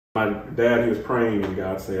My dad, he was praying, and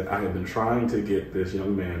God said, I have been trying to get this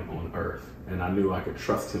young man on earth, and I knew I could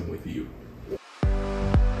trust him with you.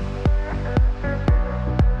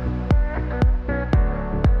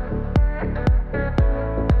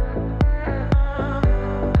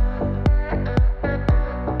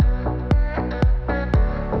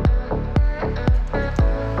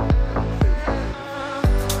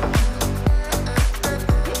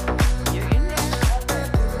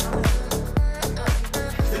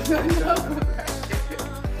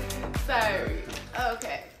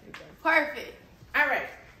 Okay. Perfect. All right.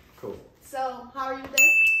 Cool. So, how are you today?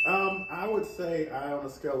 I would say on a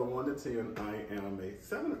scale of 1 to 10, I am a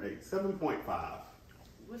 7 or 8, 7.5.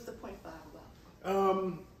 What's the 0.5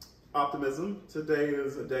 about? Optimism. Today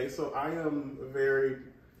is a day, so I am very,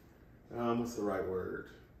 what's the right word?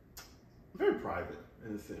 Very private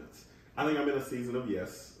in a sense. I think I'm in a season of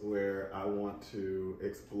yes, where I want to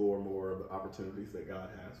explore more of the opportunities that God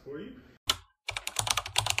has for you.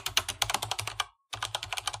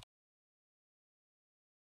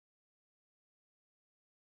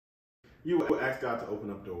 You will ask God to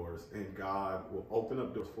open up doors, and God will open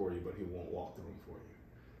up doors for you, but he won't walk through them for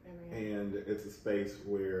you. Amen. And it's a space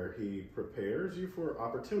where he prepares you for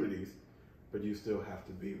opportunities, but you still have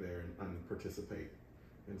to be there and participate.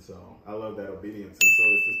 And so I love that obedience. And so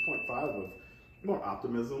it's this 0.5 of more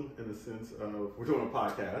optimism in the sense of, we're doing a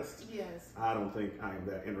podcast. Yes. I don't think I am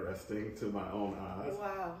that interesting to my own eyes.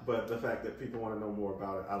 Wow. But the fact that people want to know more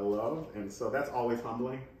about it, I love. And so that's always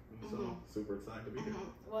humbling. So super excited to be here.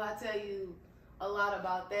 Well, I tell you a lot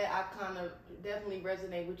about that. I kind of definitely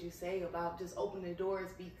resonate with you say about just opening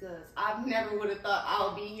doors, because I never would have thought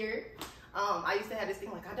I'll be here. I used to have this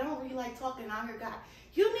thing like, I don't really like talking. I hear God,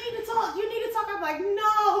 you need to talk. You need to talk. I'm like,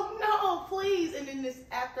 no, please. And then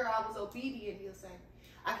after I was obedient, he'll say,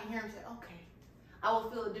 I can hear him say, okay. I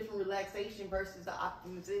will feel a different relaxation versus the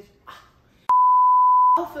optimization.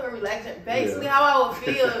 I'll feel relaxed. Basically, how I would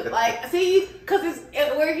feel, like, see, because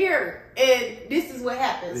we're here, and this is what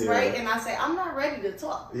happens, right? And I say, I'm not ready to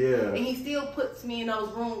talk. And he still puts me in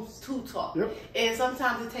those rooms to talk. And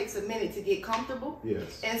sometimes it takes a minute to get comfortable.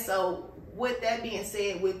 And so, with that being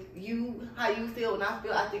said, with you, how you feel and I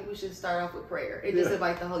feel, I think we should start off with prayer and just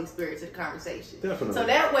invite the Holy Spirit to the conversation. Definitely. So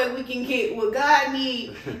that way we can get what God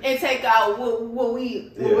needs and take out what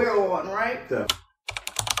we're on, right? Definitely.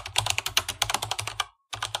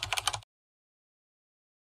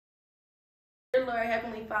 Dear Lord,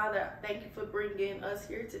 Heavenly Father, thank you for bringing us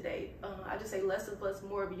here today. I just say less of us,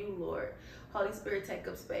 more of you, Lord. Holy Spirit, take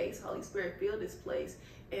up space. Holy Spirit, fill this place.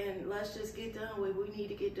 And let's just get done what we need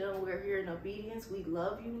to get done. We're here in obedience. We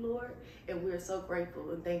love you, Lord. And we're so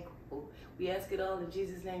grateful and thankful. We ask it all in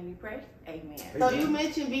Jesus' name we pray. Amen. So you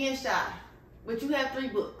mentioned being shy, but you have 3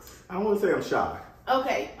 books. I don't want to say I'm shy.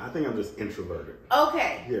 Okay. I think I'm just introverted.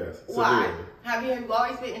 Okay. Yes. Why? Severely. Have you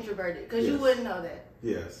always been introverted? Because you wouldn't know that.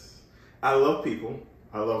 Yes. I love people.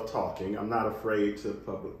 I love talking. I'm not afraid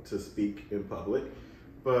to speak in public,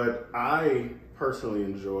 but I personally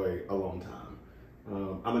enjoy alone time.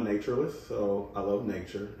 I'm a naturalist, so I love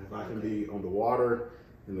nature. If I can be on the water,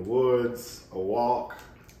 in the woods, a walk.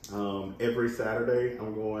 Every Saturday,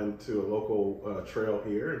 I'm going to a local trail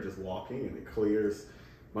here and just walking, and it clears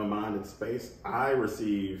my mind and space. I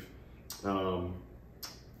receive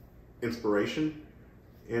inspiration,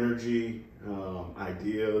 energy,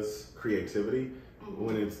 ideas, creativity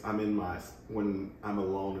when I'm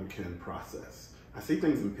alone and can process. I see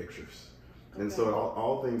things in pictures, and so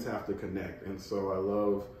all things have to connect. And so I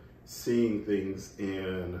love seeing things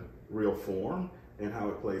in real form and how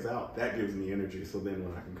it plays out. That gives me energy. So then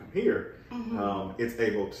when I can come here, it's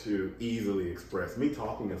able to easily express. Me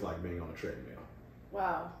talking is like being on a treadmill.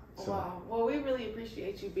 Wow. Wow. Well, we really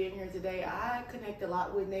appreciate you being here today. I connect a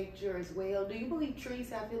lot with nature as well. Do you believe trees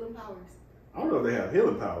have healing powers? I don't know if they have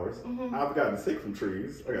healing powers. I've gotten sick from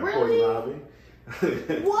trees. I got Really? poison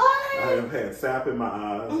ivy. What? I have had sap in my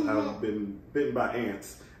eyes. I've been bitten by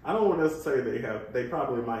ants. I don't want to say they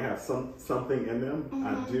probably might have something in them.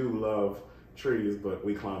 I do love trees, but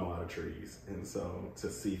we climb a lot of trees. And so to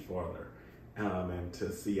see farther and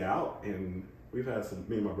to see out, and me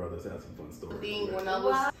and my brothers had some fun stories. When I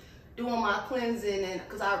was doing my cleansing, and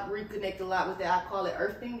because I reconnect a lot with that, I call it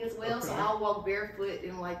earthing as well. So I'll walk barefoot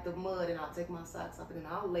in like the mud, and I'll take my socks off, and then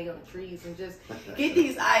I'll lay on the trees and just get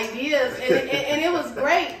these ideas, and it was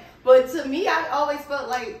great. But to me, I always felt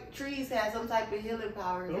like trees had some type of healing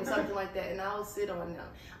powers or something like that, and I would sit on them.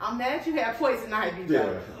 I'm mad you have poison ivy,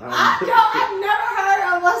 though. I've never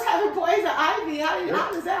heard of us having poison ivy.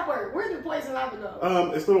 How does that work? Where did poison ivy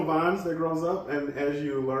go? It's little vines that grows up, and as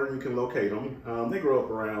you learn, you can locate them. They grow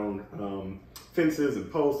up around fences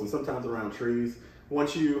and posts, and sometimes around trees.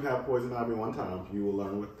 Once you have poison ivy one time, you will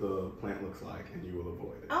learn what the plant looks like and you will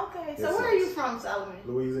avoid it. Okay, so where are you from, Solomon?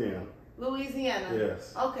 Louisiana. Louisiana.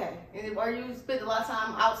 Yes. Okay, and are you spent a lot of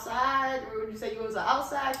time outside, or would you say you was an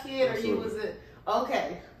outside kid, Absolutely. or you was a?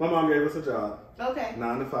 Okay. My mom gave us a job. Okay.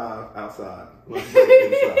 9 to 5 outside. Lunch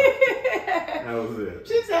break inside. That was it.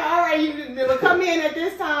 She said, "All right, you will come in at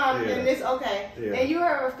this time, Yeah. and it's okay." Yeah. And you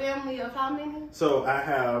are a family of how many? So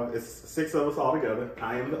it's 6 of us all together.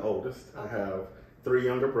 I am the oldest. Okay. I have 3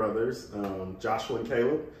 younger brothers. Joshua and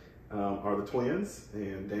Caleb are the twins,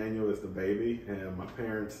 and Daniel is the baby. And my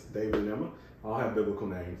parents, David and Emma, all have biblical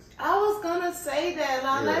names. I was gonna say that.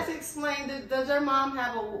 Now Yeah. let's explain. Does your mom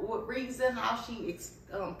have a reason how she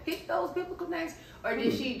picked those biblical names, or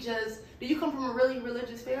did she just? Do you come from a really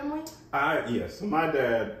religious family? Yes. So my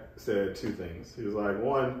dad said 2 things. He was like,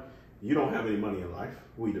 1, you don't have any money in life.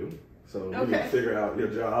 We do. So you need to figure out your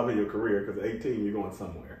job and your career, because at 18 you're going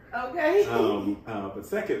somewhere. Okay. But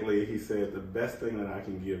secondly, he said the best thing that I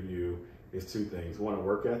can give you is 2 things: 1, a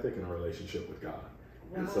work ethic, and a relationship with God.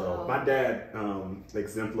 And so my dad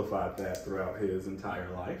exemplified that throughout his entire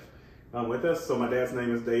life with us. So my dad's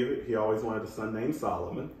name is David. He always wanted a son named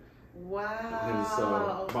Solomon. Wow. And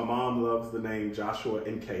so my mom loves the name Joshua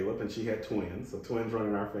and Caleb, and she had twins, so twins run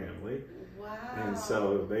in our family. Wow. And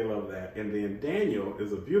so they love that. And then Daniel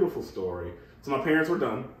is a beautiful story. So my parents were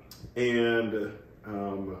done, and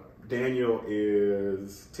Daniel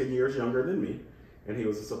is 10 years younger than me, and he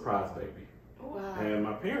was a surprise baby. Wow. And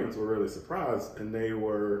my parents were really surprised, and they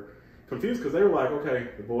were confused because they were like, okay,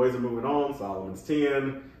 the boys are moving on, Solomon's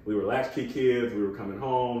 10, we were latchkey kids, we were coming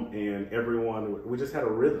home, and we just had a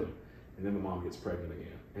rhythm. And then my mom gets pregnant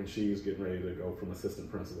again, and she's getting ready to go from assistant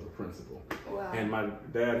principal to principal. Wow. And my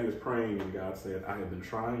dad, he was praying, and God said, I have been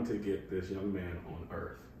trying to get this young man on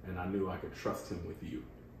earth, and I knew I could trust him with you.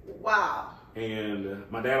 Wow. And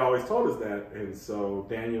my dad always told us that, and so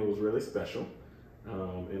Daniel was really special.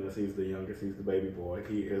 And as he's the youngest, he's the baby boy.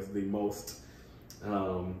 He is the most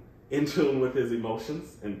in tune with his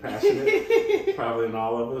emotions and passionate, probably in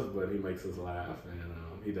all of us, but he makes us laugh, and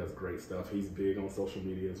he does great stuff. He's big on social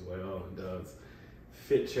media as well, and does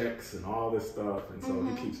fit checks and all this stuff, and so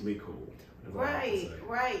he keeps me cool. Right.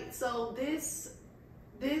 So this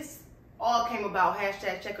all came about,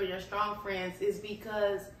 #check on your strong friends, is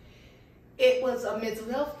because it was a mental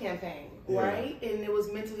health campaign. Right? And it was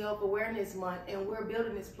Mental Health Awareness Month, and we're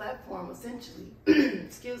building this platform essentially.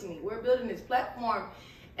 Excuse me. We're building this platform,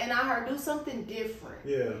 and I heard do something different.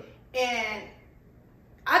 Yeah. And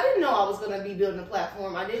I didn't know I was going to be building a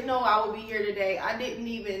platform. I didn't know I would be here today. I didn't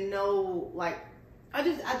even know, I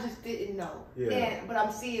just didn't know. Yeah. But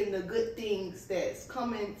I'm seeing the good things that's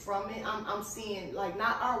coming from it. I'm seeing,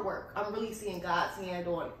 not our work. I'm really seeing God's hand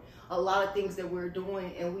on a lot of things that we're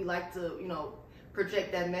doing, and we like to,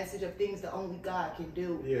 project that message of things that only God can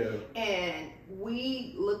do. Yeah. And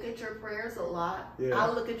we look at your prayers a lot. Yeah.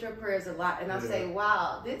 I look at your prayers a lot, and I say,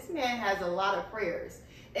 wow, this man has a lot of prayers.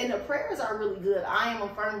 And the prayers are really good. I am a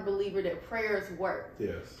firm believer that prayers work.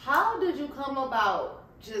 Yes. How did you come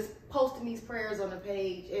about just posting these prayers on the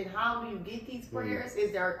page, and how do you get these prayers?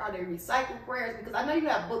 Are they recycled prayers? Because I know you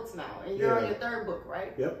have books now, and you're on your 3rd book,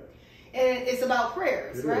 right? Yep. And it's about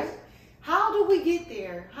prayers, right? Is. How do we get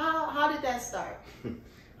there? How did that start?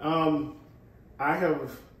 I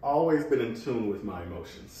have always been in tune with my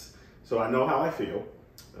emotions, so I know how I feel.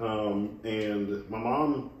 And my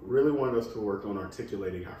mom really wanted us to work on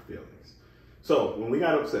articulating our feelings. So when we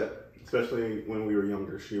got upset, especially when we were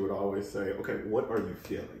younger, she would always say, okay, what are you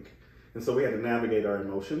feeling? And so we had to navigate our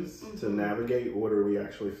emotions, to navigate what are we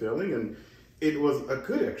actually feeling. And it was a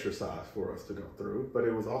good exercise for us to go through, but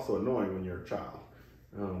it was also annoying when you're a child.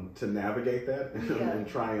 To navigate that and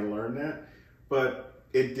try and learn that. But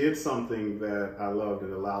it did something that I loved.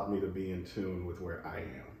 It allowed me to be in tune with where I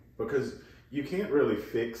am. Because you can't really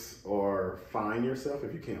fix or find yourself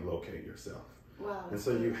if you can't locate yourself. Wow. And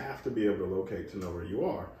so you have to be able to locate to know where you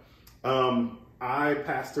are. I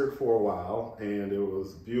pastored for a while, and it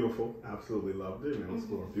was beautiful. Absolutely loved it. And it was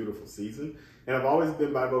for a beautiful season. And I've always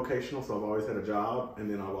been bivocational, so I've always had a job,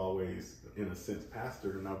 and then I've always, in a sense,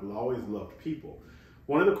 pastored, and I've always loved people.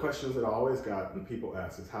 One of the questions that I always got when people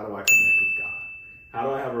ask is, how do I connect with God? How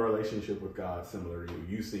do I have a relationship with God similar to you?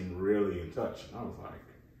 You seem really in touch. And I was like,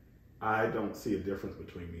 I don't see a difference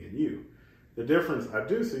between me and you. The difference I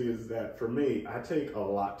do see is that for me, I take a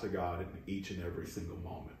lot to God in each and every single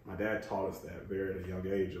moment. My dad taught us that very at a young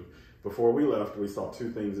age. Before we left, we saw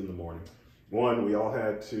 2 things in the morning. One, we all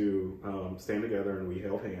had to stand together, and we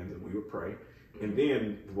held hands and we would pray. And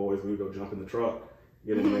then the boys, we would go jump in the truck,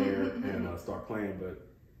 get in there and start playing. But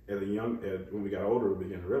when we got older, we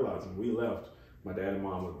began to realize when we left, my dad and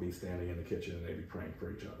mom would be standing in the kitchen and they'd be praying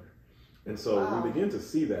for each other. And so we begin to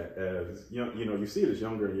see that as, you see it as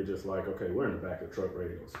younger and you're just like, okay, we're in the back of the truck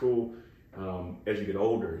ready to go to school. As you get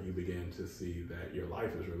older, you begin to see that your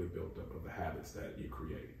life is really built up of the habits that you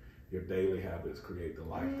create. Your daily habits create the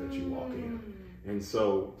life that you walk in. And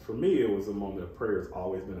so for me, it was a moment of prayer has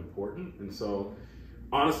always been important. And so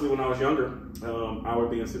honestly, when I was younger, I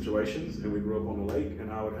would be in situations, and we grew up on the lake,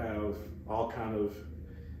 and I would have all kind of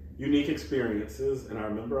unique experiences. And I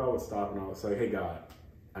remember I would stop and I would say, hey, God,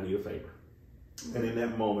 I need a favor. And in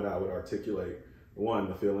that moment, I would articulate, one,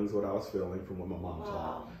 the feelings, what I was feeling from what my mom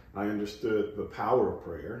taught. I understood the power of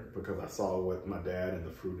prayer because I saw what my dad and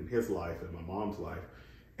the fruit in his life and my mom's life.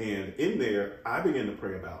 And in there, I began to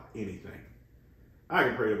pray about anything. I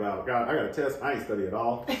can pray about, God, I got a test. I ain't study at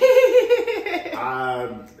all.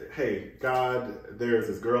 Hey, God, there's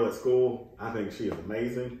this girl at school. I think she is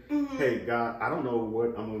amazing. Hey, God, I don't know what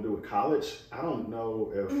I'm going to do with college. I don't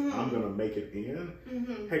know if I'm going to make it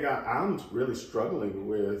in. Hey, God, I'm really struggling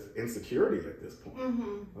with insecurity at this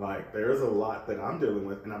point. Like, there's a lot that I'm dealing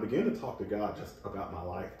with. And I began to talk to God just about my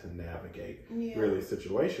life to navigate really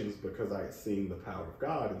situations because I had seen the power of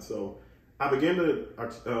God. And so I began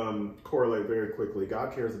to correlate very quickly.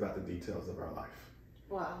 God cares about the details of our life.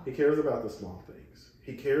 Wow. He cares about the small things.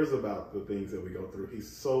 He cares about the things that we go through.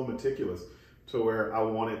 He's so meticulous to where I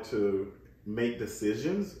wanted to make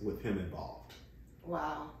decisions with him involved.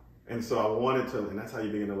 Wow. And so I wanted to, and that's how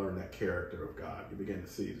you begin to learn that character of God. You begin to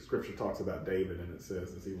see, the scripture talks about David and it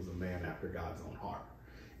says that he was a man after God's own heart.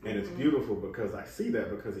 And it's beautiful because I see that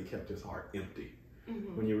because he kept his heart empty.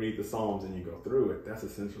 When you read the Psalms and you go through it, that's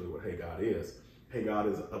essentially what Hey God is. Hey God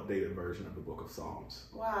is an updated version of the book of Psalms.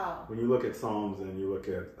 Wow. When you look at Psalms and you look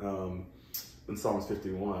at in Psalms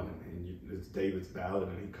 51, and it's David's ballad,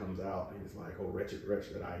 and he comes out and he's like, oh, wretched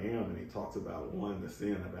wretch that I am. And he talks about the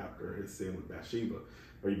sin of after his sin with Bathsheba.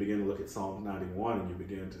 Or you begin to look at Psalms 91 and you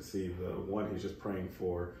begin to see the one he's just praying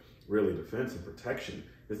for really defense and protection.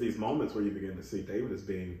 There's these moments where you begin to see David as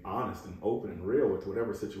being honest and open and real with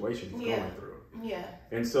whatever situation he's going through. Yeah.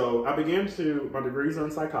 And so I began to, my degrees are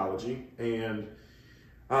in psychology, and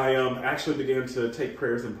I actually began to take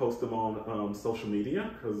prayers and post them on social media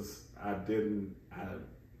because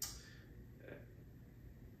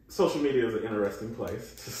social media is an interesting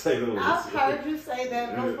place, to say the least. I've heard you say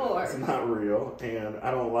that before. It's not real, and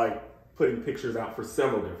I don't like putting pictures out for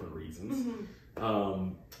several different reasons.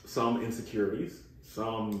 Some insecurities,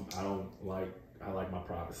 some I don't like. I like my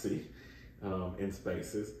privacy in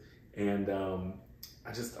spaces, and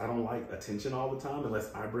I don't like attention all the time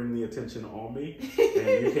unless I bring the attention on me,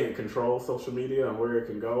 and you can't control social media and where it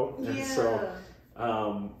can go. And so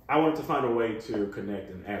I wanted to find a way to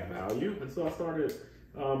connect and add value, and so I started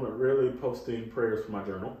really posting prayers for my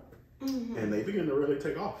journal, and they began to really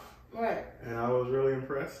take off. Right. And I was really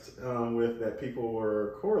impressed with that people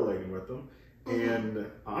were correlating with them, and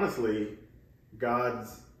honestly,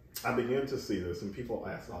 I began to see this, and people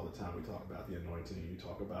ask all the time, we talk about the anointing, you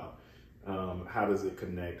talk about how does it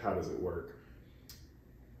connect, how does it work?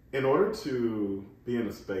 In order to be in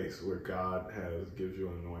a space where God gives you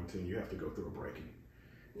an anointing, you have to go through a breaking.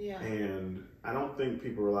 Yeah. And I don't think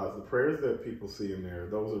people realize the prayers that people see in there,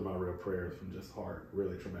 those are my real prayers from just hard,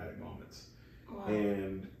 really traumatic moments. Wow.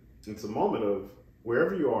 And it's a moment of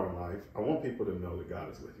wherever you are in life, I want people to know that God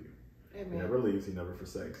is with you. Amen. He never leaves, he never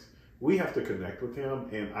forsakes. We have to connect with him,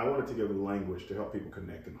 and I wanted to give a language to help people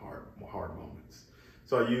connect in hard moments.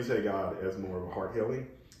 So I use Hey God as more of a heart healing.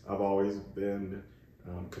 I've always been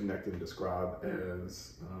connected and described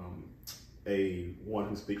as a one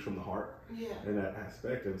who speaks from the heart in that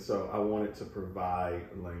aspect. And so I wanted to provide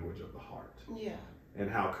a language of the heart. Yeah. And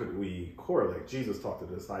how could we correlate? Jesus taught the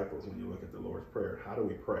disciples when you look at the Lord's Prayer, how do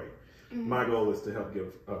we pray? My goal is to help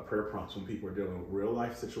give prayer prompts when people are dealing with real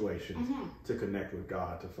life situations to connect with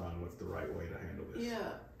God to find what's the right way to handle this. Yeah,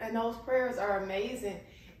 and those prayers are amazing.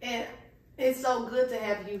 And it's so good to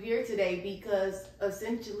have you here today because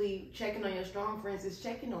essentially checking on your strong friends is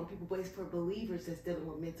checking on people, but it's for believers that's dealing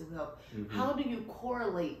with mental health. How do you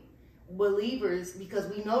correlate believers,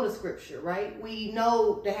 because we know the scripture, right? We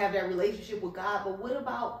know to have that relationship with God, but what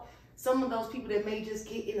about some of those people that may just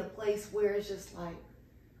get in a place where it's just like,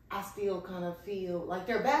 I still kind of feel like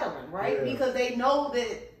they're battling, right? Yeah. Because they know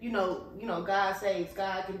that, you know, God saves,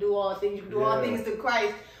 God can do all things, you can do all things through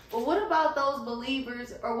Christ. But what about those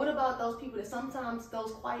believers, or what about those people that sometimes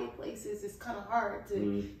those quiet places is kind of hard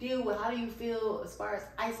to deal with? How do you feel as far as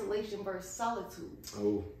isolation versus solitude?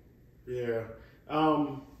 Oh, yeah.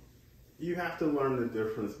 You have to learn the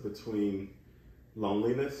difference between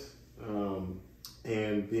loneliness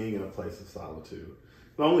and being in a place of solitude.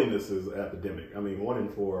 loneliness is epidemic. I mean, 1 in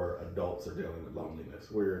 4 adults are dealing with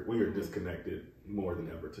loneliness. We are disconnected more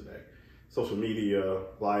than ever today. Social media,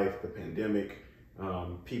 life, the pandemic,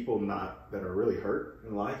 people that are really hurt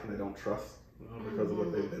in life and they don't trust because of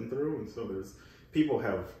what they've been through. And so people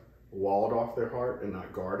have walled off their heart and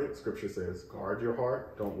not guard it. Scripture says, guard your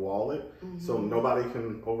heart, don't wall it. So nobody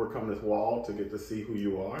can overcome this wall to get to see who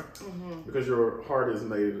you are. Because your heart is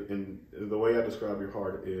made, and the way I describe your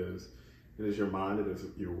heart is, it is your mind, it is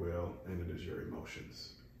your will, and it is your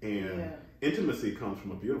emotions. And intimacy comes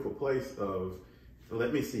from a beautiful place of,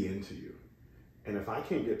 let me see into you. And if I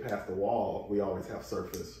can't get past the wall, we always have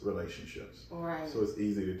surface relationships. Right. So it's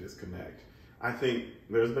easy to disconnect. I think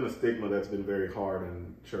there's been a stigma that's been very hard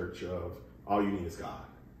in church of all you need is God.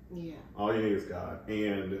 Yeah. All you need is God.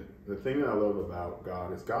 And the thing that I love about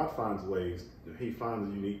God is God finds ways, he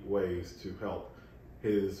finds unique ways to help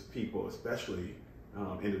his people, especially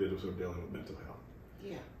individuals who are dealing with mental health.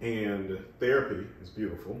 Yeah. And therapy is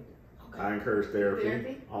beautiful. Okay. I encourage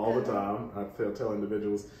therapy all the time. I tell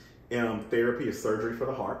individuals, therapy is surgery for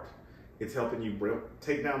the heart. It's helping you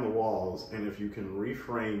take down the walls, and if you can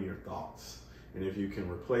reframe your thoughts, and if you can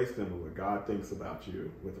replace them with what God thinks about you,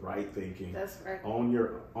 with right thinking, that's right.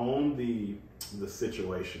 Own the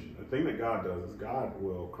situation. The thing that God does is God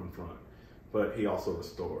will confront, but he also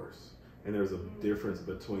restores. And there's a difference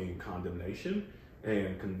between condemnation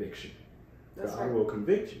and conviction. That's God right. will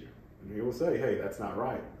convict you. And he will say, hey, that's not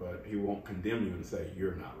right, but he won't condemn you and say,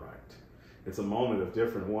 you're not right. It's a moment of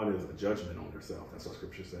different. One is a judgment on yourself. That's what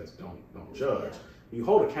scripture says. Don't judge. Yeah. You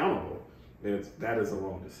hold accountable. That is a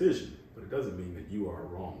wrong decision, but it doesn't mean that you are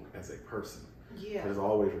wrong as a person. Yeah. There's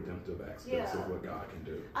always redemptive aspects of what God can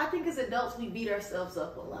do. I think as adults, we beat ourselves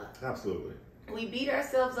up a lot. Absolutely. We beat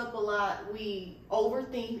ourselves up a lot. We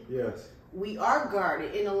overthink. Yes. We are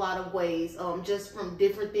guarded in a lot of ways, just from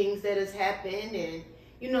different things that has happened. And,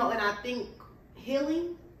 and I think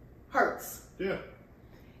healing hurts. Yeah.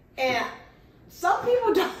 And some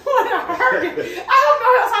people don't want to hurt it. I don't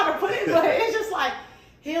know else how to put it, but it's just like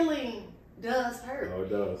healing does hurt. Oh, it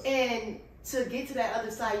does. And to get to that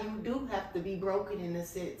other side, you do have to be broken in a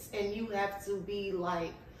sense. And you have to be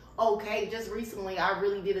like, okay, just recently I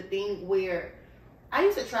really did a thing where I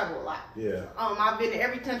used to travel a lot. Yeah. I've been to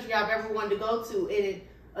every country I've ever wanted to go to. And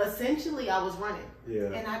essentially I was running.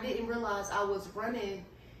 Yeah. And I didn't realize I was running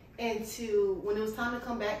into, when it was time to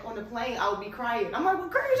come back on the plane, I would be crying. I'm like, well,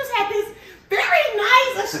 girl, you just had this very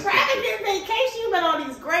nice, extravagant vacation. You met all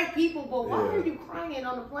these great people, but why are you crying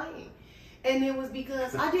on the plane? And it was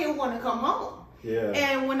because I didn't want to come home. Yeah.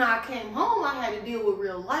 And when I came home, I had to deal with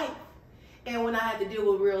real life. And when I had to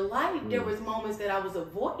deal with real life, there was moments that I was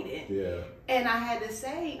avoiding. Yeah. And I had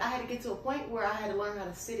to get to a point where I had to learn how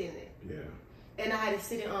to sit in it. Yeah. And I had to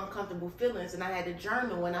sit in uncomfortable feelings, and I had to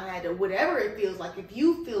journal, and I had to, whatever it feels like, if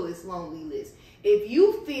you feel it's loneliness, if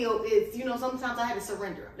you feel it's, sometimes I had to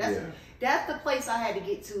surrender. That's the place I had to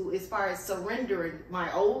get to as far as surrendering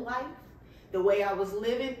my old life, the way I was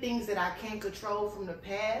living, things that I can't control from the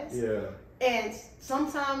past. Yeah. And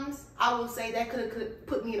sometimes I will say that could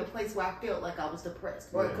put me in a place where I felt like I was depressed,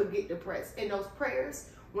 or it could get depressed. And those prayers,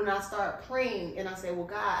 when I start praying and I say, well,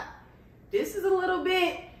 God, this is a little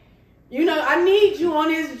bit, I need you on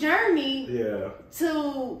this journey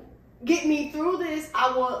to get me through this.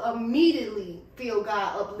 I will immediately feel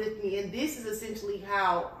God uplift me. And this is essentially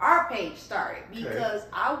how our page started, because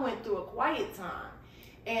I went through a quiet time.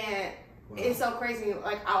 And it's so crazy.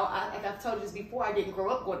 Like I've told you this before, I didn't grow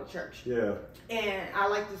up going to church. Yeah. And I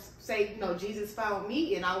like to say, Jesus found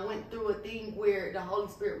me, and I went through a thing where the Holy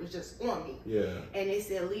Spirit was just on me. Yeah. And it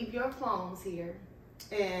said, leave your phones here.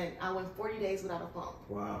 And I went 40 days without a phone.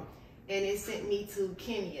 Wow. And it sent me to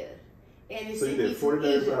Kenya. And it sent me 40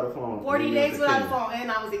 days without a phone. 40 days without a phone,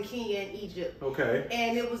 and I was in Kenya and Egypt. Okay.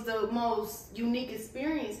 And it was the most unique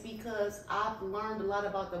experience because I've learned a lot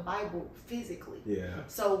about the Bible physically. Yeah.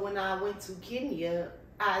 So when I went to Kenya,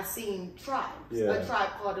 I seen tribes. Yeah. A tribe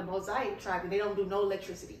called the Mosaic tribe, and they don't do no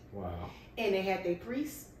electricity. Wow. And they had their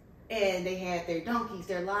priests, and they had their donkeys,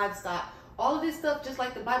 their livestock, all of this stuff just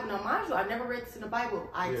like the Bible. Now, mind you, I never read this in the Bible.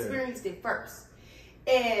 I experienced it first.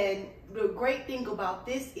 And the great thing about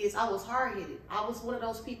this is I was hard-headed. I was one of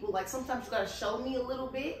those people, like, sometimes you got to show me a little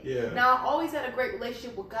bit. Yeah. Now, I always had a great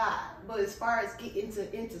relationship with God, but as far as getting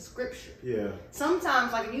into scripture,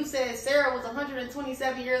 sometimes, like, if you said Sarah was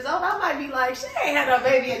 127 years old, I might be like, she ain't had a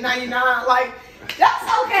baby at 99. Like,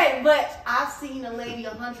 that's okay. But I've seen a lady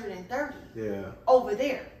 130 over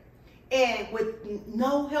there, and with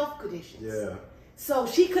no health conditions. Yeah. So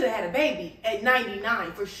she could have had a baby at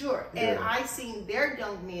 99 for sure. And I seen their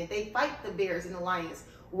young men, they fight the bears and the lions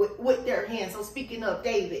with their hands. So speaking of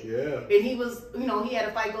David, Yeah. and he was, you know, he had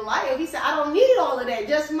to fight Goliath. He said, I don't need all of that.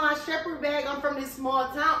 Just my shepherd bag. I'm from this small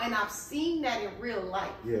town, and I've seen that in real life.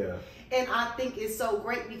 Yeah. And I think it's so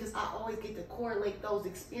great because I always get to correlate those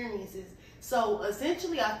experiences. So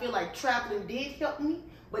essentially, I feel like traveling did help me,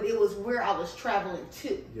 but it was where I was traveling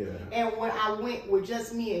to. Yeah. And when I went with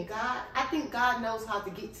just me and God, I think God knows how to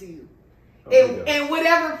get to you. Oh, In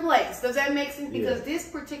whatever place. Does that make sense? Because Yeah. this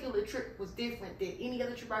particular trip was different than any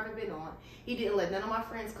other trip I've ever been on. He didn't let none of my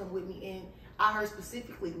friends come with me. And I heard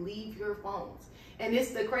specifically, leave your phones. And it's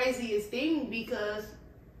the craziest thing because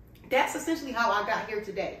that's essentially how I got here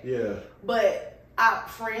today. Yeah. But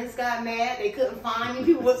friends got mad. They couldn't find me.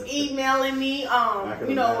 People was emailing me.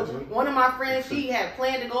 You know, imagine. one of my friends, she had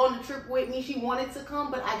planned to go on the trip with me. She wanted to come,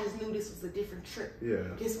 but I just knew this was a different trip. Yeah.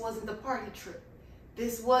 This wasn't the party trip.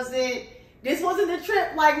 This wasn't the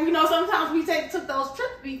trip like, you know, sometimes we took those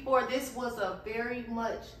trips before. This was a very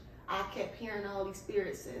much, I kept hearing all these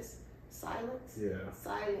spirits says, silence, Yeah.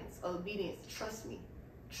 silence, obedience, trust me,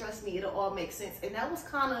 it'll all make sense. And that was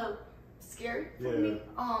kind of scary for me.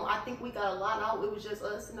 I think we got a lot out. It was just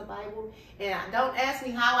us in the Bible. And don't ask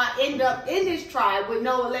me how I end up in this tribe with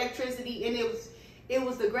no electricity. And it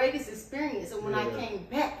was the greatest experience. And when I came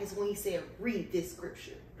back is when he said, read this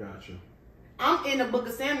scripture. Gotcha. I'm in the book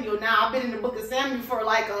of Samuel now. I've been in the book of Samuel for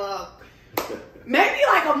like maybe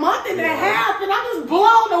like a month and a half, and I'm just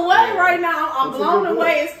blown away right now. I'm blown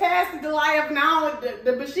away. It's past the Goliath now with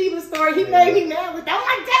the Bathsheba story. He made me mad with that. I'm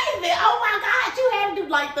like, David, oh my God, you had to do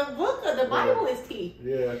like the book of the Bible is tea.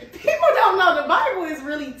 Yeah. People don't know the Bible is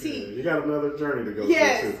really tea. Yeah. You got another journey to go through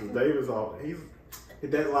too. Because David's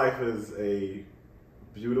that life is a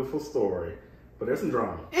beautiful story. But there's some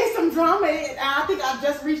drama. It's some drama. And I think I've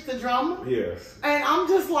just reached the drama. Yes. And I'm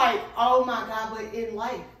just like, oh my God, but in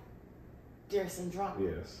life, there's some drama.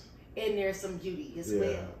 Yes. And there's some beauty as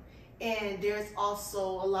well. And there's also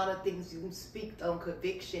a lot of things you speak on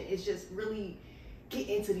conviction. It's just really get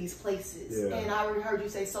into these places. Yeah. And I heard you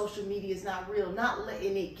say social media is not real, not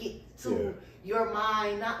letting it get to your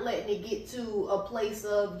mind, not letting it get to a place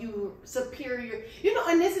of you superior. You know,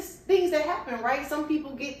 and this is things that happen, right? Some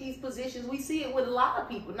people get these positions. We see it with a lot of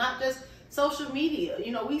people, not just social media.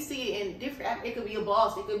 You know, we see it in different, it could be a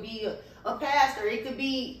boss, it could be a pastor, it could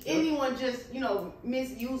be anyone just, you know,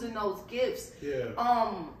 misusing those gifts. Yeah.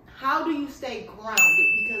 How do you stay grounded?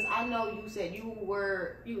 Because I know you said you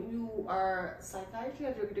are a psychiatrist, you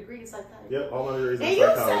have your degree in psychiatry. Yep, all my degrees in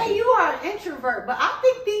psychology. And you say you are an introvert, but I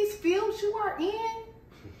think these fields you are in,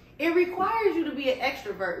 it requires you to be an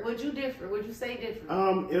extrovert. Would you differ? Would you say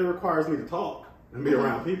different? It requires me to talk and be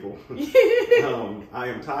around people. I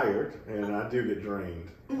am tired and I do get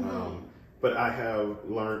drained. But I have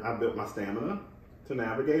learned, I built my stamina to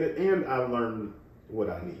navigate it, and I've learned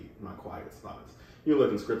what I need, my quiet spots. You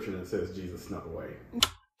look in scripture and it says Jesus snuck away.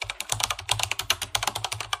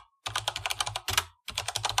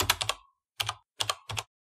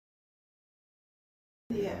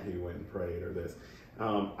 Yeah. He went and prayed or this.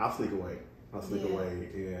 I'll sneak away. I'll sneak away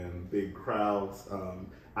in big crowds.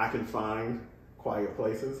 I can find quiet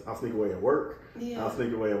places. I'll sneak away at work. Yeah. I'll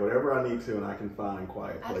sneak away at whatever I need to, and I can find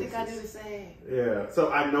quiet places. I think I do the same. Yeah.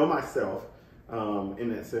 So I know myself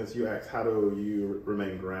in that sense. You asked, how do you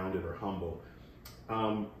remain grounded or humble?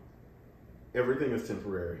 Everything is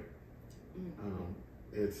temporary.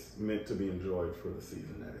 It's meant to be enjoyed for the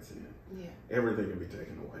season that it's in. Yeah. Everything can be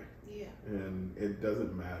taken away. Yeah. And it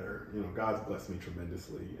doesn't matter. You know, God's blessed me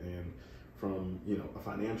tremendously, and from, you know, a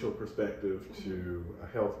financial perspective to a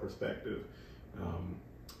health perspective,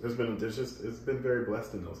 it's been very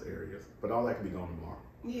blessed in those areas. But all that can be gone tomorrow.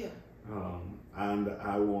 Yeah. And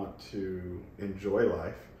I want to enjoy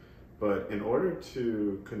life, but in order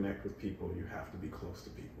to connect with people, you have to be close to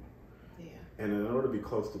people. Yeah. And in order to be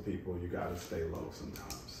close to people, you got to stay low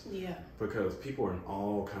sometimes. Yeah. Because people are in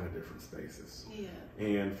all kind of different spaces. Yeah.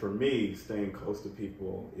 And for me, staying close to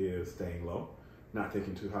people is staying low, not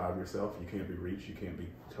thinking too high of yourself. You can't be reached. You can't be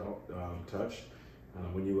touched.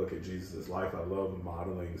 When you look at Jesus' life, I love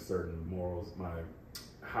modeling certain morals,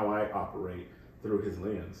 how I operate through his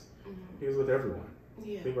lens. He was with everyone.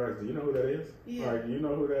 Yeah. People are like, do you know who that is? Yeah. Like, you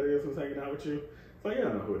know who that is who's hanging out with you? It's like, yeah,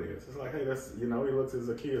 I know who it is. It's like, hey, that's, you know, he looks at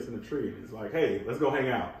Zacchaeus in the tree. And he's like, hey, let's go hang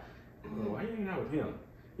out. Well, why are you hanging out with him?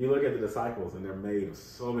 You look at the disciples, and they're made of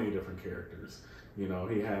so many different characters. You know,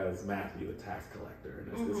 he has Matthew, the tax collector,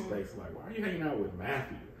 and it's this space like, why are you hanging out with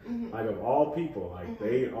Matthew? Like, of all people, like,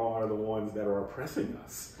 they are the ones that are oppressing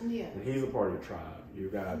us. Yeah. And he's a part of your tribe. You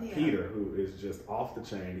got Peter, who is just off the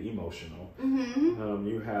chain, emotional.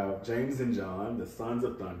 You have James and John, the sons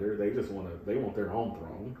of thunder. They want their own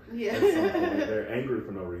throne. Yeah. At some point. They're angry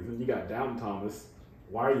for no reason. You got Doubting Thomas,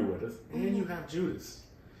 Why are you with us? And you have Judas.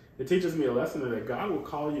 It teaches me a lesson that God will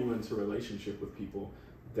call you into a relationship with people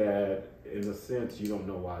that, in a sense, you don't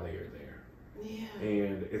know why they are there. Yeah.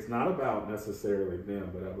 And it's not about necessarily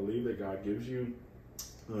them, but I believe that God gives you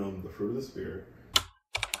the fruit of the Spirit.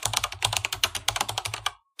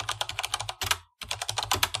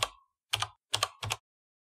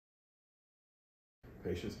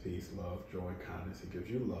 Patience, peace, love, joy, kindness. He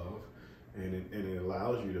gives you love, and it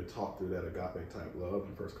allows you to talk through that agape type love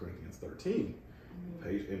in 1 Corinthians 13,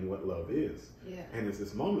 and what love is. Yeah. And it's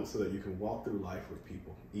this moment so that you can walk through life with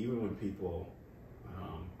people, even when people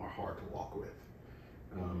are hard to walk with.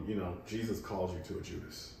 You know, Jesus calls you to a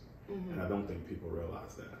Judas, and I don't think people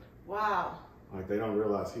realize that. Wow. Like, they don't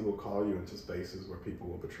realize he will call you into spaces where people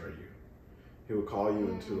will betray you. He will call you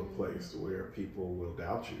into a place where people will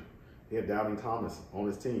doubt you. He had doubting Thomas on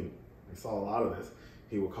his team. They saw a lot of this.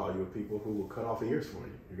 He will call you with people who will cut off ears for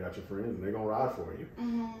you. You got your friends and they're going to ride for you.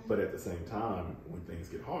 But at the same time, when things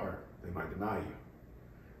get hard, they might deny you.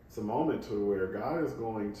 It's a moment to where God is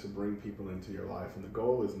going to bring people into your life, and the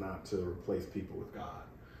goal is not to replace people with God.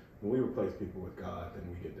 When we replace people with God, then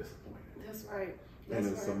we get disappointed. That's right. And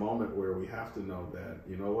it's a moment where we have to know that,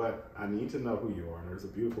 you know what, I need to know who you are. And there's a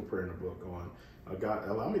beautiful prayer in the book going, God,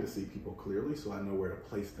 allow me to see people clearly so I know where to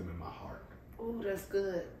place them in my heart. Oh, that's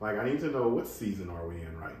good. Like, I need to know, what season are we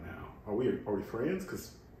in right now? Are we friends?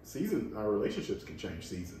 Because our relationships can change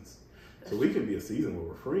seasons. So we can be a season where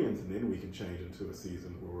we're friends, and then we can change into a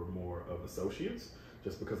season where we're more of associates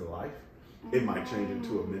just because of life. It might change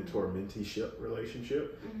into a mentor-mentee-ship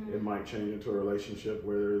relationship. It might change into a relationship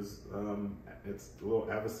where there's it's a little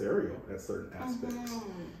adversarial at certain aspects.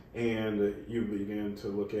 And you begin to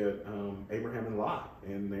look at Abraham and Lot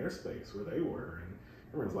in their space where they were, and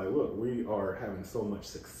everyone's like, look, we are having so much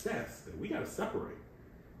success that we got to separate.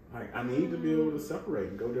 Like, I need to be able to separate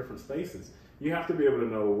and go different spaces. You have to be able to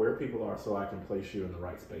know where people are so I can place you in the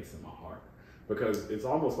right space in my heart. Because it's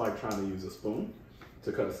almost like trying to use a spoon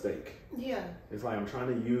to cut a steak. Yeah. It's like, I'm trying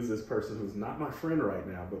to use this person who's not my friend right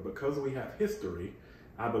now, but because we have history,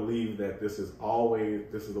 I believe that this is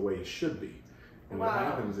the way it should be. And what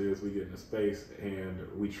happens is we get in a space and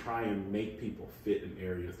we try and make people fit in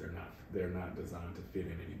areas they're not designed to fit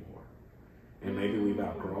in anymore. And maybe we've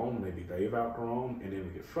outgrown, maybe they've outgrown, and then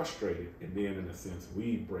we get frustrated, and then in a sense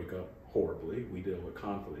we break up horribly. We deal with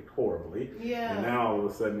conflict horribly. Yeah. And now all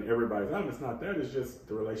of a sudden everybody's like, it's not that, it's just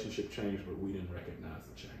the relationship changed, but we didn't recognize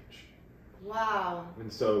the change. Wow.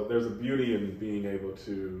 And so there's a beauty in being able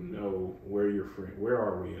to know where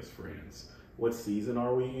are we as friends? What season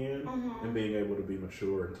are we in? And being able to be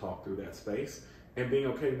mature and talk through that space, and being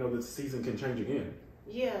okay to know that the season can change again.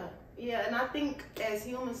 Yeah. Yeah, and I think as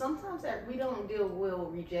humans, sometimes that we don't deal well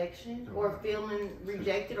with rejection or feeling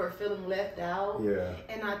rejected or feeling left out. Yeah.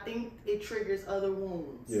 And I think it triggers other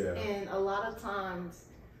wounds. Yeah. And a lot of times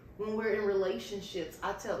when we're in relationships,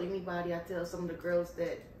 I tell some of the girls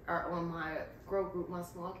that are on my grow group, my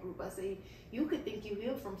small group, I say, you could think you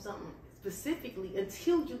healed from something specifically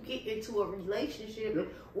until you get into a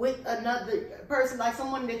relationship with another person, like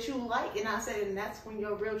someone that you like. And I said, and that's when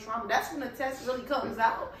your real trauma, that's when the test really comes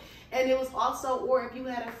out. And it was also, or if you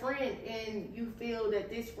had a friend and you feel that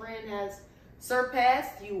this friend has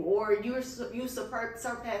surpassed you, or you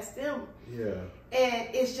surpassed them, and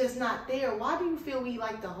it's just not there. Why do you feel we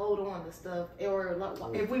like to hold on to stuff, or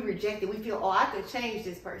if we reject it, we feel, I could change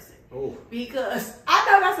this person? Because I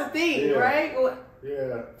know that's a thing, right?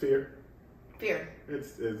 Yeah, fear.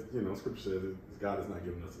 It's Scripture says God has not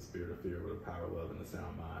given us a spirit of fear, but a power, love, and a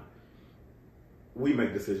sound mind. We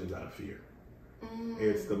make decisions out of fear.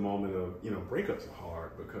 It's the moment of, breakups are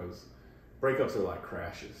hard because breakups are like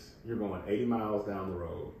crashes. You're going 80 miles down the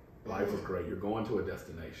road. Life is great. You're going to a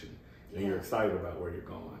destination and you're excited about where you're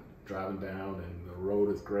going. Driving down and the road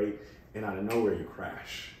is great, and out of nowhere you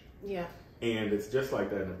crash. Yeah. And it's just like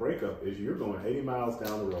that in a breakup. Is you're going 80 miles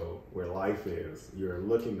down the road where life is. You're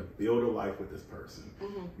looking to build a life with this person.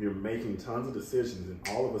 You're making tons of decisions, and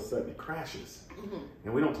all of a sudden it crashes.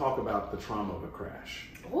 And we don't talk about the trauma of a crash.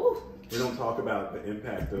 We don't talk about the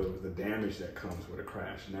impact of the damage that comes with a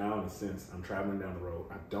crash. Now, in a sense, I'm traveling down the road.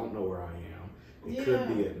 I don't know where I am. It could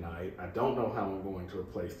be at night. I don't know how I'm going to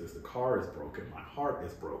replace this. The car is broken. My heart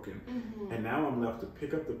is broken. And now I'm left to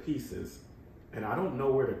pick up the pieces, and I don't know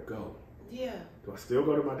where to go. Yeah. Do I still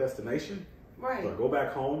go to my destination? Right. Do I go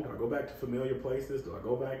back home? Do I go back to familiar places? Do I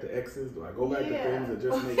go back to exes? Do I go back to things that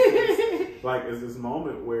just make sense? Like, it's this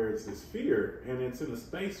moment where it's this fear, and it's in a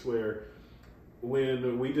space where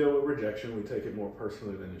when we deal with rejection, we take it more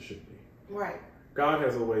personally than it should be. Right. God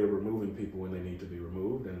has a way of removing people when they need to be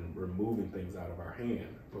removed and removing things out of our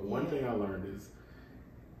hand. But one thing I learned is,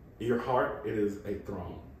 Your heart, it is a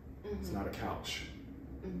throne. It's not a couch.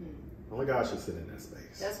 Only God should sit in that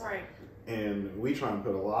space. That's right. And we try and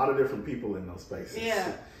put a lot of different people in those spaces.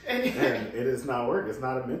 Yeah. And it is not work. It's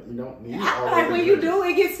not a myth. You don't need I all feel like when you do,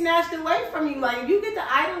 it gets snatched away from you. Like if you get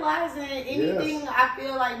to idolizing anything, I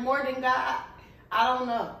feel like more than God, I don't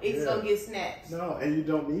know. It's gonna get snatched. No, and you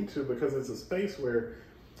don't need to, because it's a space where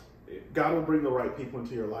God will bring the right people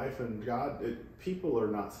into your life, and people are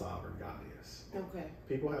not sovereign. God is. Okay.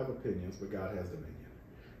 People have opinions, but God has dominion.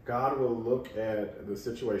 God will look at the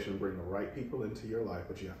situation and bring the right people into your life,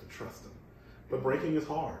 but you have to trust them. But breaking is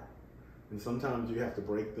hard. And sometimes you have to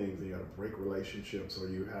break things, and you have to break relationships, or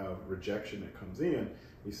you have rejection that comes in.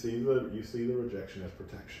 You see the rejection as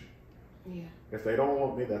protection. Yeah. If they don't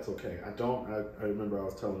want me, that's okay. I remember I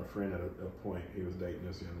was telling a friend at a point, he was dating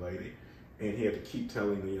this young lady, and he had to keep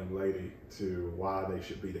telling the young lady why they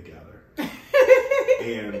should be together.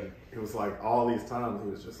 And it was like all these times he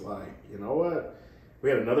was just like, you know what? We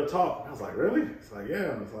had another talk. And I was like, really? It's like,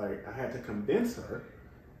 yeah. And it's like, I had to convince her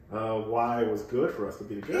why it was good for us to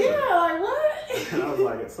be together. Yeah, like what? And I was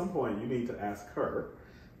like, at some point, you need to ask her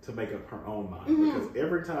to make up her own mind. Because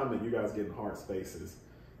every time that you guys get in hard spaces,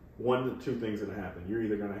 one of the two things are going to happen. You're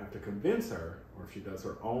either going to have to convince her, or if she does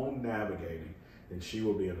her own navigating, then she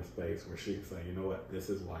will be in a space where she can say, you know what, this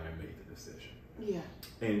is why I made the decision. Yeah.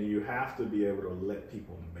 And you have to be able to let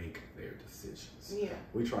people make their decisions. Yeah.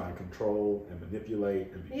 We try and control and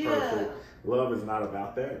manipulate and be perfect. Love is not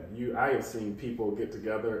about that. I have seen people get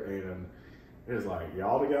together and it's like,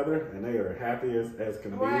 y'all together, and they are happy as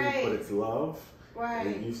can be, but it's love. Right.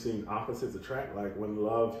 And you've seen opposites attract. Like when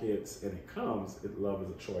love hits and it comes, love is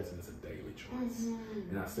a choice, and it's a daily choice.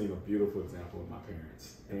 And I've seen a beautiful example of my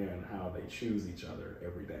parents and how they choose each other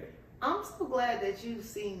every day. I'm so glad that you've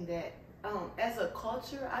seen that. As a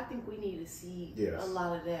culture, I think we need to see a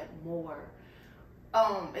lot of that more.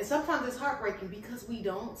 And sometimes it's heartbreaking because we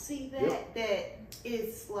don't see that. That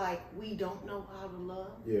it's like we don't know how to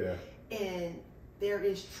love. Yeah. And there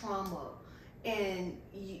is trauma. And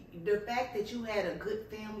the fact that you had a good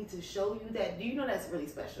family to show you that, do you know that's really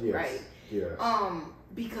special, right? Yeah.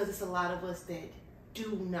 Because it's a lot of us that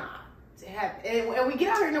do not have, and we get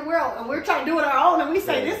out here in the world and we're trying to do it our own, and we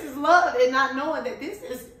say this is love, and not knowing that this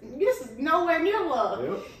is nowhere near love.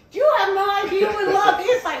 Yep. You have no idea what love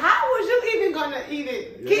is. Like, how was you even gonna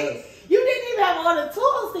get? You didn't even have all the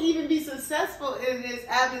tools to even be successful in this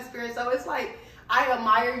atmosphere. So it's like, I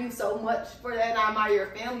admire you so much for that, and I admire your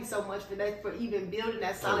family so much for that, for even building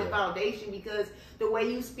that solid foundation, because the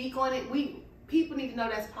way you speak on it, people need to know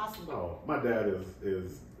that's possible. Oh, my dad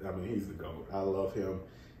is I mean, he's the GOAT. I love him.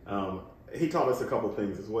 He taught us a couple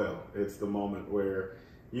things as well. It's the moment where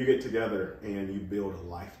you get together and you build a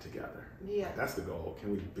life together. Yeah. That's the goal.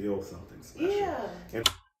 Can we build something special? Yeah.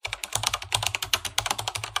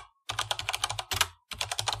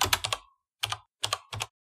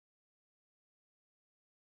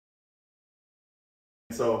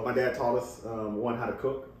 So my dad taught us how to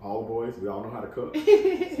cook. All the boys, we all know how to cook.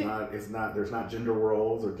 There's not gender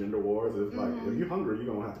roles or gender wars. It's like, if you're hungry,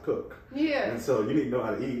 you're gonna have to cook. Yeah. And so you need to know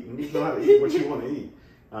how to eat. You need to know how to eat what you want to eat.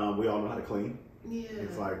 We all know how to clean. Yeah.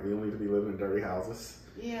 It's like we don't need to be living in dirty houses.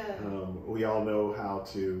 Yeah. We all know how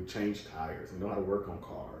to change tires. We know how to work on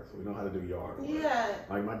cars. We know how to do yard work. Yeah.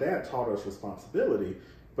 Like my dad taught us responsibility,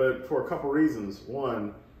 but for a couple reasons.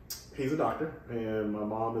 One, he's a doctor, and my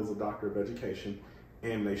mom is a doctor of education.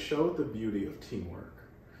 And they showed the beauty of teamwork.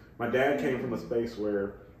 My dad came from a space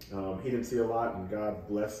where he didn't see a lot, and God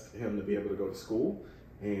blessed him to be able to go to school.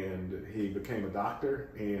 And he became a doctor,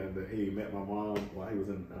 and he met my mom while he was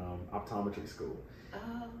in optometry school.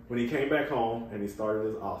 When he came back home and he started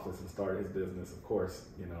his office and started his business, of course,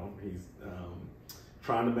 he's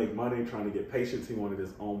trying to make money, trying to get patients. He wanted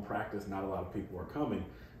his own practice. Not a lot of people were coming.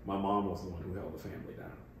 My mom was the one who held the family down.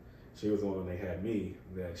 She was the one when they had me,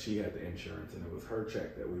 that she had the insurance, and it was her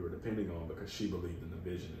check that we were depending on because she believed in the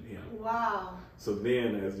vision in him. Wow. So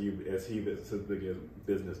then as the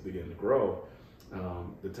business began to grow,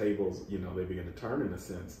 the tables, they began to turn in a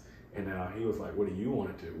sense. And now he was like, what do you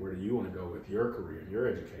want to do? Where do you want to go with your career and your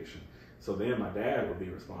education? So then my dad would be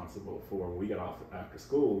responsible for, when we got off after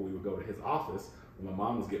school, we would go to his office when my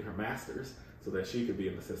mom was getting her master's, so that she could be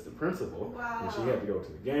an assistant principal. Wow. And she had to go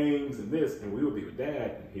to the games and and we would be with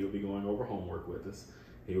dad, and he would be going over homework with us.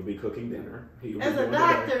 He would be cooking dinner. As a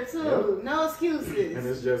doctor too, yep. No excuses. And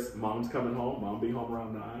it's just, mom's coming home, mom be home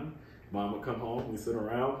around 9. Mom would come home, we sit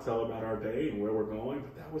around, tell about our day and where we're going.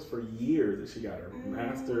 But that was for years that she got her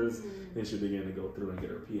master's, then she began to go through and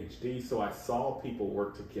get her PhD. So I saw people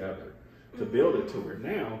work together to build it to where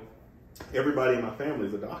now everybody in my family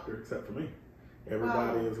is a doctor except for me.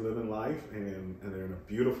 Everybody is living life, and they're in a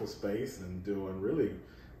beautiful space and doing really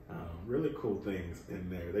cool things in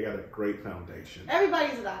there. They got a great foundation.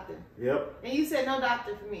 Everybody's a doctor. Yep. And you said no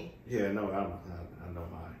doctor for me. Yeah, no, I know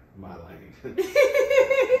my lane.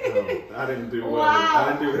 I didn't do well. Wow.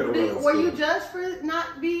 I didn't do that well. Were you judged for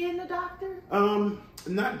not being a doctor?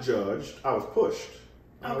 Not judged. I was pushed.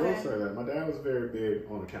 I will Okay. say that. My dad was very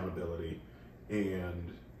big on accountability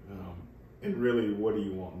and really, what do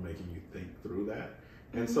you want, making you think through that.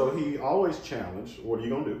 And so he always challenged, what are you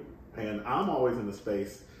going to do? And I'm always in the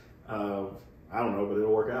space of, I don't know, but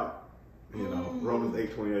it'll work out. You know, Romans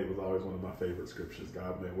 8:28 was always one of my favorite scriptures.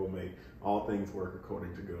 God will make all things work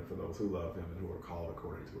according to good for those who love him and who are called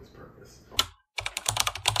according to his purpose.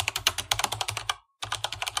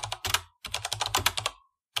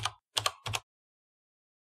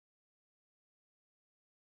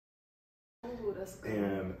 Ooh, that's good.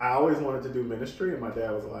 And I always wanted to do ministry, and my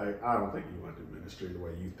dad was like, I don't think you want to do ministry the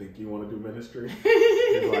way you think you want to do ministry.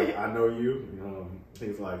 He's like, I know you.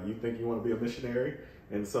 He's like, you think you want to be a missionary?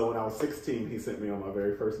 And so when I was 16, he sent me on my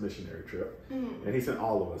very first missionary trip. And he sent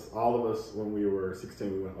all of us when we were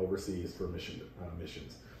 16, we went overseas for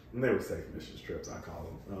missions. And they were safe missions trips, I call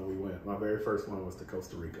them. My very first one was to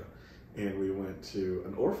Costa Rica. And we went to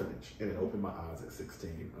an orphanage, and it opened my eyes at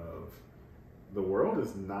 16 of, the world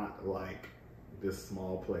is not like this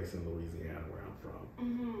small place in Louisiana where I'm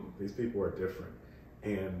from. These people are different.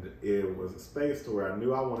 And it was a space to where I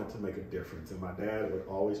knew I wanted to make a difference. And my dad would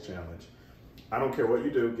always challenge, I don't care what you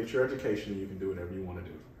do, get your education and you can do whatever you want to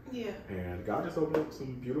do. Yeah. And God just opened up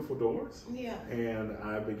some beautiful doors. Yeah. And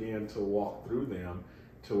I began to walk through them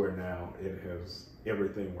to where now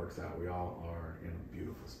everything works out. We all are in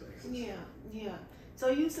beautiful spaces. Yeah, yeah. So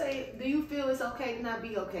you say, do you feel it's okay to not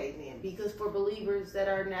be okay then? Because for believers that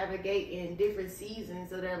are navigating different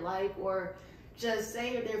seasons of their life, or just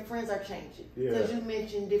say their friends are changing. Because you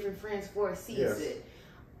mentioned different friends for a season. Yes.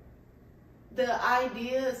 The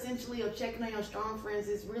idea essentially of checking on your strong friends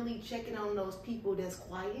is really checking on those people that's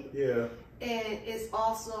quiet. Yeah. And it's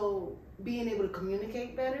also being able to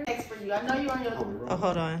communicate better. Next for you. I know you're on your... Oh,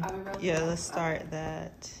 hold on. Yeah, let's start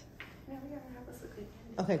that. Yeah, we gotta have us a good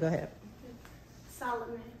Okay, go ahead.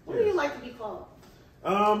 Solomon. What do you like to be called? So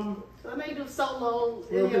I know you do solos.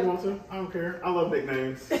 Well, if you want to, I don't care. I love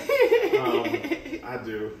nicknames. I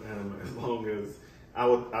do, as long as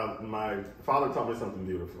my father taught me something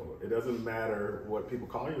beautiful. It doesn't matter what people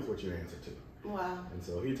call you; it's what you answer to. Wow. And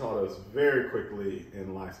so he taught us very quickly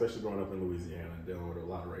in life, especially growing up in Louisiana and dealing with a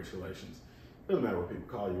lot of race relations. It doesn't matter what people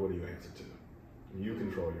call you; what do you answer to? You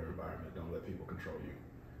control your environment. Don't let people control you.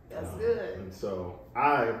 That's good. And so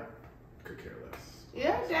I could care less.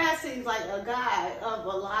 Your dad seems like a guy of a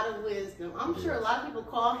lot of wisdom. I'm sure a lot of people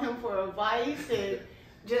call him for advice and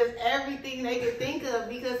just everything they could think of,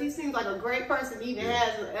 because he seems like a great person, even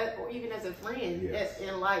as a friend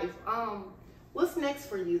in life. What's next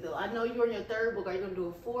for you though? I know you're in your third book. Are you gonna do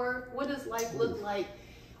a fourth? What does life look like,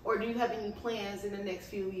 or do you have any plans in the next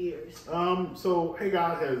few years? So Hey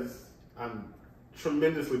God I'm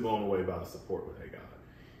tremendously blown away by the support with Hey God.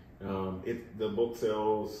 The book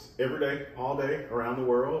sells every day, all day, around the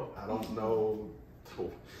world. I don't know,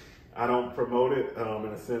 I don't promote it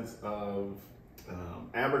in a sense of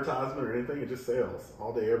advertisement or anything. It just sells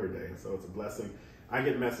all day, every day. So it's a blessing. I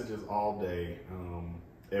get messages all day,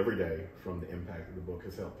 every day, from the impact of the book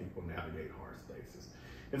has helped people navigate hard spaces.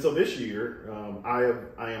 And so this year,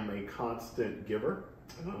 I am a constant giver.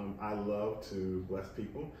 I love to bless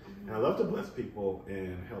people, and I love to bless people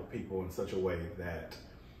and help people in such a way that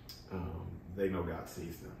they know God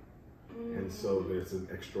sees them. And so there's in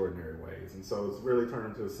extraordinary ways. And so it's really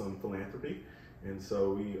turned into some philanthropy. And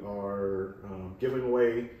so we are giving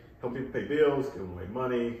away, helping people pay bills, giving away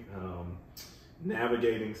money,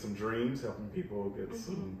 navigating some dreams, helping people get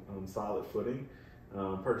some solid footing,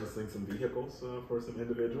 purchasing some vehicles for some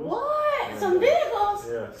individuals. What? And, some vehicles?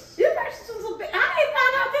 Yes. You purchased some vehicles? I didn't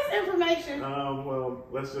find out this information. Well,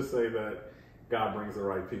 let's just say that God brings the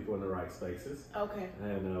right people in the right spaces. Okay.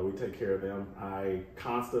 And we take care of them. I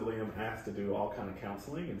constantly am asked to do all kind of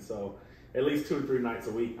counseling. And so at least 2 to 3 nights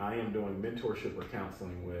a week, I am doing mentorship or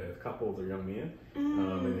counseling with couples or young men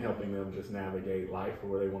and helping them just navigate life or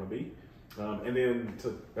where they want to be. And then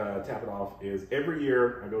to tap it off is every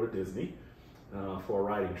year I go to Disney for a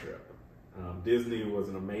writing trip. Disney was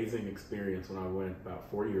an amazing experience when I went about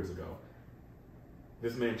 4 years ago.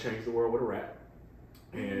 This man changed the world with a rap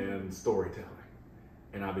and storytelling.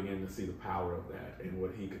 And I began to see the power of that and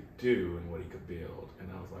what he could do and what he could build.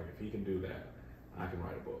 And I was like, if he can do that, I can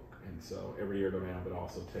write a book. And so every year I go down, but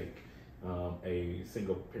also take a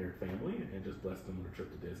single parent family and just bless them with a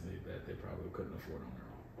trip to Disney that they probably couldn't afford on their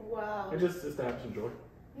own. Wow. And just to have some joy.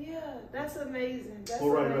 Yeah, that's amazing.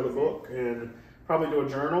 We'll write another book and probably do a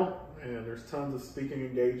journal. And there's tons of speaking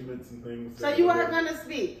engagements and things. So you are going to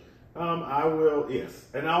speak? I will, yes.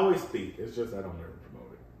 And I always speak. It's just I don't ever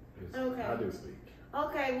promote it. Okay. I do speak.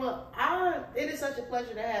 Okay, well, it is such a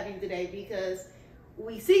pleasure to have you today because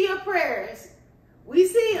we see your prayers. We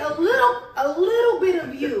see a little bit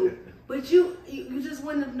of you, but you just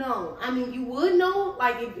wouldn't have known. I mean, you would know,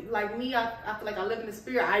 like me, I feel like I live in the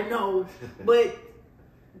spirit. I know, but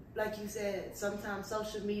like you said, sometimes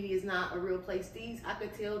social media is not a real place. I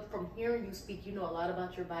could tell from hearing you speak, you know a lot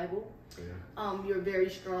about your Bible. Yeah. You're very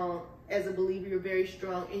strong as a believer. You're very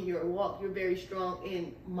strong in your walk. You're very strong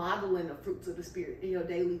in modeling the fruits of the Spirit in your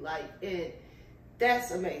daily life. And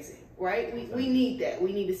that's amazing, right? We need that.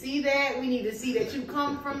 We need to see that. We need to see that you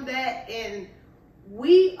come from that. And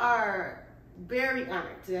we are very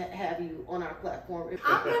honored to have you on our platform.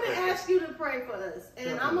 I'm going to ask you to pray for us.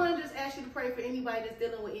 And I'm going to just ask you to pray for anybody that's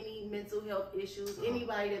dealing with any mental health issues,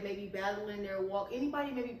 anybody that may be battling their walk,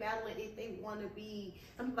 anybody may be battling if they want to be,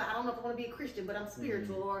 I don't know if I want to be a Christian, but I'm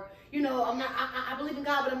spiritual, or, you know, I believe in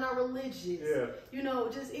God, but I'm not religious. Yeah. You know,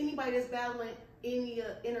 just anybody that's battling any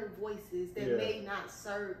inner voices that may not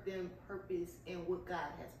serve them purpose and what God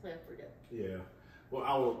has planned for them. Yeah. Well,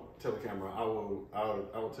 I will tell the camera, I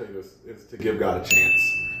will tell you this, is to give God a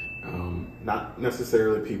chance. Not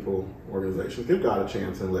necessarily people, organizations. Give God a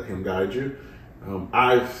chance and let him guide you.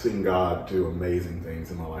 I've seen God do amazing things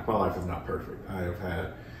in my life. My life is not perfect. I have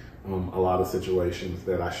had a lot of situations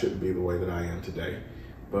that I shouldn't be the way that I am today.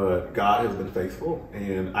 But God has been faithful,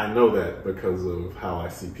 and I know that because of how I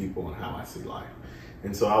see people and how I see life.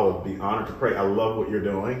 And so I would be honored to pray. I love what you're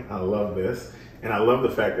doing. I love this. And I love the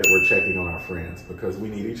fact that we're checking on our friends because we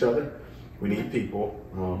need each other. We need people.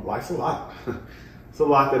 Life's a lot. It's a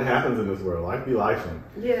lot that happens in this world. Life be lifing.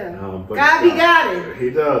 Yeah. But God be God. He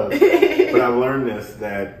does. But I've learned this,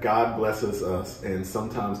 that God blesses us, and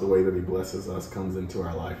sometimes the way that he blesses us comes into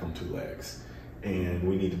our life on two legs. And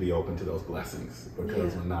we need to be open to those blessings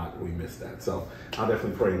because we're not, we miss that. So I'll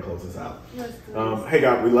definitely pray and close this out. Hey,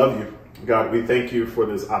 God, we love you. God, we thank you for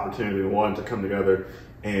this opportunity, one, to come together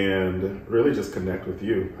and really just connect with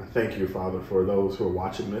you. I thank you, Father, for those who are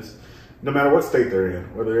watching this, no matter what state they're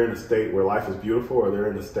in, whether they're in a state where life is beautiful or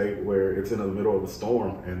they're in a state where it's in the middle of a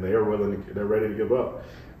storm and they're ready to give up.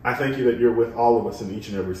 I thank you that you're with all of us in each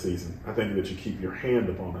and every season. I thank you that you keep your hand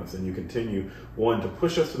upon us and you continue, one, to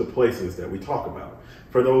push us to the places that we talk about.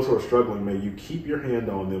 For those who are struggling, may you keep your hand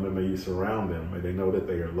on them and may you surround them. May they know that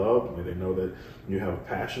they are loved. May they know that you have a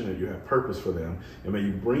passion, that you have purpose for them. And may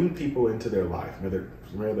you bring people into their life.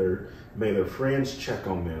 May their friends check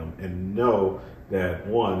on them and know that,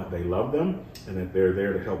 one, they love them and that they're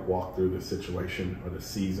there to help walk through the situation or the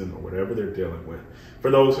season or whatever they're dealing with.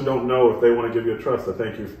 For those who don't know if they want to give you a trust, I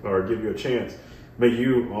thank you, or give you a chance, may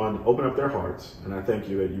you open up their hearts. And I thank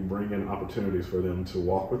you that you bring in opportunities for them to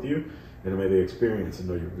walk with you and may they experience and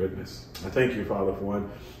know your goodness. I thank you, Father,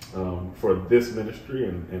 for this ministry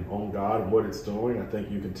and On.God and what it's doing. I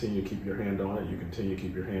think you continue to keep your hand on it. You continue to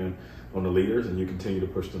keep your hand on the leaders and you continue to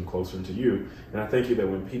push them closer into you. And I thank you that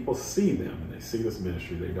when people see them and they see this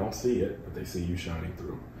ministry, they don't see it, but they see you shining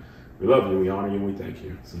through. We love you, we honor you, and we thank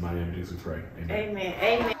you. It's in my name of Jesus we pray. Amen. Amen.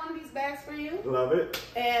 Amen. One of these bags for you. Love it.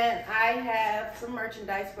 And I have some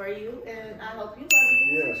merchandise for you, and I hope you love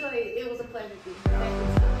it. Enjoy it. It was a pleasure to you.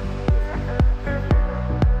 Thank you.